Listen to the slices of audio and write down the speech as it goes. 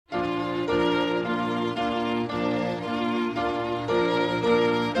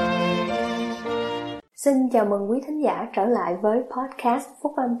Xin chào mừng quý thính giả trở lại với podcast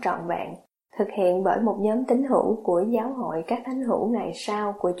Phúc Âm Trọn Vẹn, thực hiện bởi một nhóm tín hữu của Giáo hội các Thánh hữu Ngày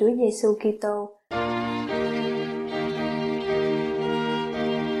Sau của Chúa Giêsu Kitô.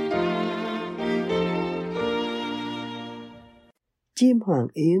 Chim Hoàng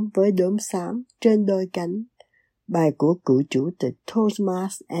Yến với Đốm Xám trên Đôi Cánh. Bài của cựu chủ tịch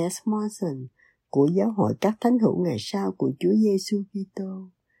Thomas S. Monson của Giáo hội các Thánh hữu Ngày Sau của Chúa Giêsu Kitô.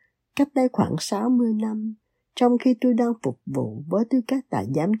 Cách đây khoảng 60 năm, trong khi tôi đang phục vụ với tư cách là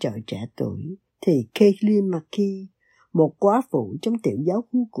giám trợ trẻ tuổi, thì Caitlin McKee, một góa phụ trong tiểu giáo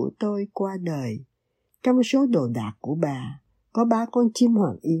khu của tôi, qua đời. Trong số đồ đạc của bà, có 3 con chim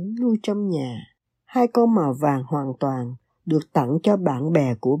hoàng yến nuôi trong nhà. 2 con màu vàng hoàn toàn được tặng cho bạn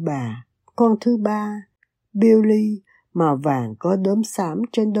bè của bà. Con thứ 3, Billy, màu vàng có đốm xám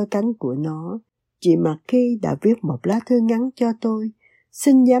trên đôi cánh của nó. Chị McKee đã viết một lá thư ngắn cho tôi,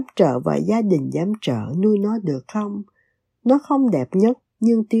 xin giám trợ và gia đình giám trợ nuôi nó được không? Nó không đẹp nhất,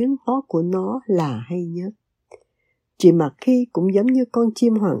 nhưng tiếng hót của nó là hay nhất. Chị McKee cũng giống như con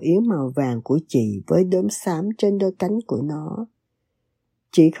chim hoàng yến màu vàng của chị với đốm xám trên đôi cánh của nó.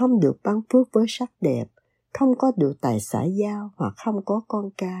 Chị không được ban phước với sắc đẹp, không có được tài xã giao hoặc không có con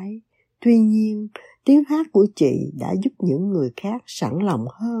cái. Tuy nhiên, tiếng hát của chị đã giúp những người khác sẵn lòng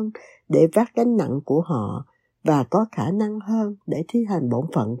hơn để vác gánh nặng của họ và có khả năng hơn để thi hành bổn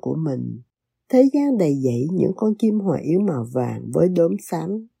phận của mình. Thế gian đầy dẫy những con chim hoàng yến màu vàng với đốm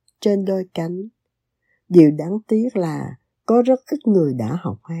xám trên đôi cánh. Điều đáng tiếc là có rất ít người đã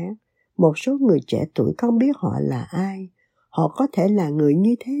học hát. Một số người trẻ tuổi không biết họ là ai, họ có thể là người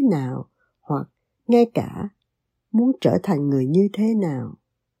như thế nào, hoặc ngay cả muốn trở thành người như thế nào.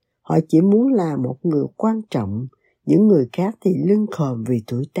 Họ chỉ muốn là một người quan trọng, những người khác thì lưng khòm vì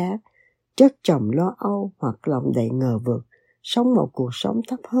tuổi tác, chất chồng lo âu hoặc lòng đầy ngờ vực, sống một cuộc sống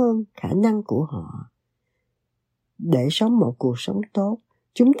thấp hơn khả năng của họ. Để sống một cuộc sống tốt,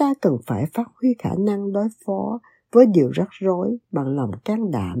 chúng ta cần phải phát huy khả năng đối phó với điều rắc rối bằng lòng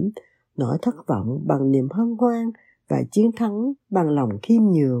can đảm, nỗi thất vọng bằng niềm hân hoan và chiến thắng bằng lòng khiêm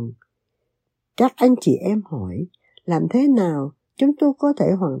nhường. Các anh chị em hỏi, làm thế nào chúng tôi có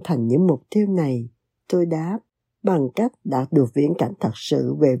thể hoàn thành những mục tiêu này? Tôi đáp, bằng cách đạt được viễn cảnh thật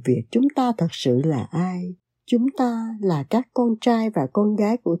sự về việc chúng ta thật sự là ai. Chúng ta là các con trai và con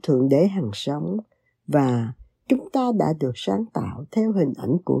gái của Thượng Đế hằng sống, và chúng ta đã được sáng tạo theo hình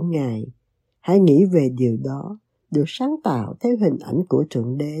ảnh của Ngài. Hãy nghĩ về điều đó, được sáng tạo theo hình ảnh của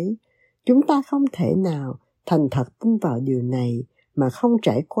Thượng Đế. Chúng ta không thể nào thành thật tin vào điều này mà không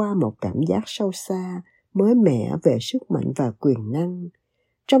trải qua một cảm giác sâu xa, mới mẻ về sức mạnh và quyền năng.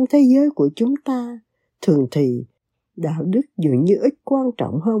 Trong thế giới của chúng ta, thường thì đạo đức dường như ít quan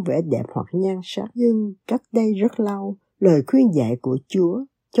trọng hơn vẻ đẹp hoặc nhan sắc. Nhưng cách đây rất lâu, lời khuyên dạy của Chúa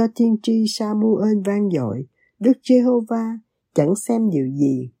cho tiên tri Samuel vang dội, Đức Giê-hô-va chẳng xem điều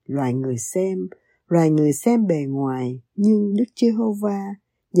gì loài người xem bề ngoài, nhưng Đức Giê-hô-va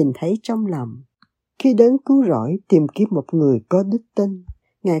nhìn thấy trong lòng. Khi đấng cứu rỗi tìm kiếm một người có đức tin,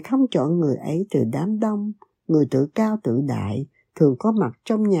 Ngài không chọn người ấy từ đám đông, người tự cao tự đại thường có mặt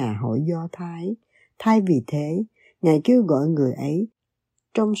trong nhà hội Do Thái. Thay vì thế, Ngài kêu gọi người ấy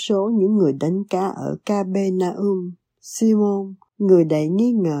trong số những người đánh cá ở Capernaum, Simon, người đầy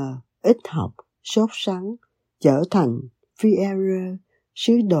nghi ngờ, ít học, sốt sắng, trở thành Phi-e-rơ,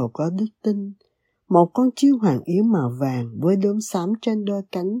 sứ đồ có đức tin. Một con chim hoàng yến màu vàng với đốm xám trên đôi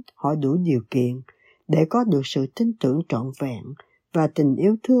cánh, họ đủ điều kiện để có được sự tin tưởng trọn vẹn và tình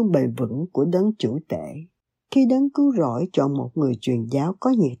yêu thương bền vững của đấng chủ tể. Khi đấng cứu rỗi chọn một người truyền giáo có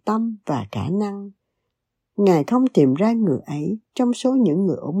nhiệt tâm và khả năng, Ngài không tìm ra người ấy trong số những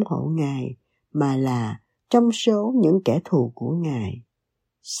người ủng hộ Ngài, mà là trong số những kẻ thù của Ngài.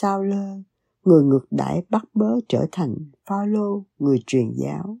 Sao-lơ, người ngược đãi bắt bớ, trở thành Phao-lô, người truyền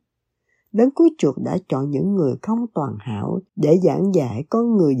giáo. Đấng cứu chuộc đã chọn những người không toàn hảo để giảng dạy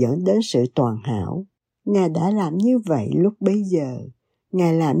con người dẫn đến sự toàn hảo. Ngài đã làm như vậy lúc bấy giờ.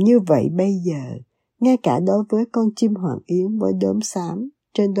 Ngài làm như vậy bây giờ, ngay cả đối với con chim hoàng yến với đốm xám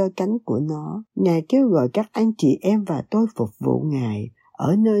trên đôi cánh của nó. Ngài kêu gọi các anh chị em và tôi phục vụ Ngài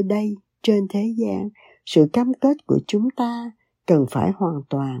ở nơi đây, trên thế gian. Sự cam kết của chúng ta cần phải hoàn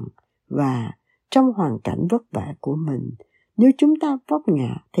toàn và trong hoàn cảnh vất vả của mình. Nếu chúng ta vấp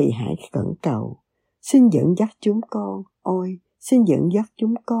ngã thì hãy khẩn cầu. Xin dẫn dắt chúng con, xin dẫn dắt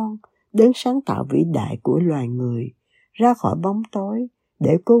chúng con đến sáng tạo vĩ đại của loài người, ra khỏi bóng tối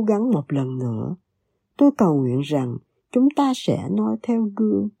để cố gắng một lần nữa. Tôi cầu nguyện rằng chúng ta sẽ nói theo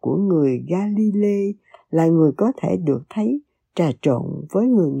gương của người Galilee, là người có thể được thấy trà trộn với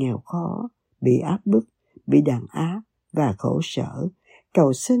người nghèo khó, bị áp bức, bị đàn áp và khổ sở,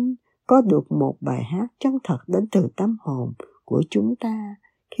 cầu xin có được một bài hát chân thật đến từ tâm hồn của chúng ta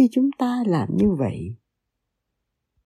khi chúng ta làm như vậy.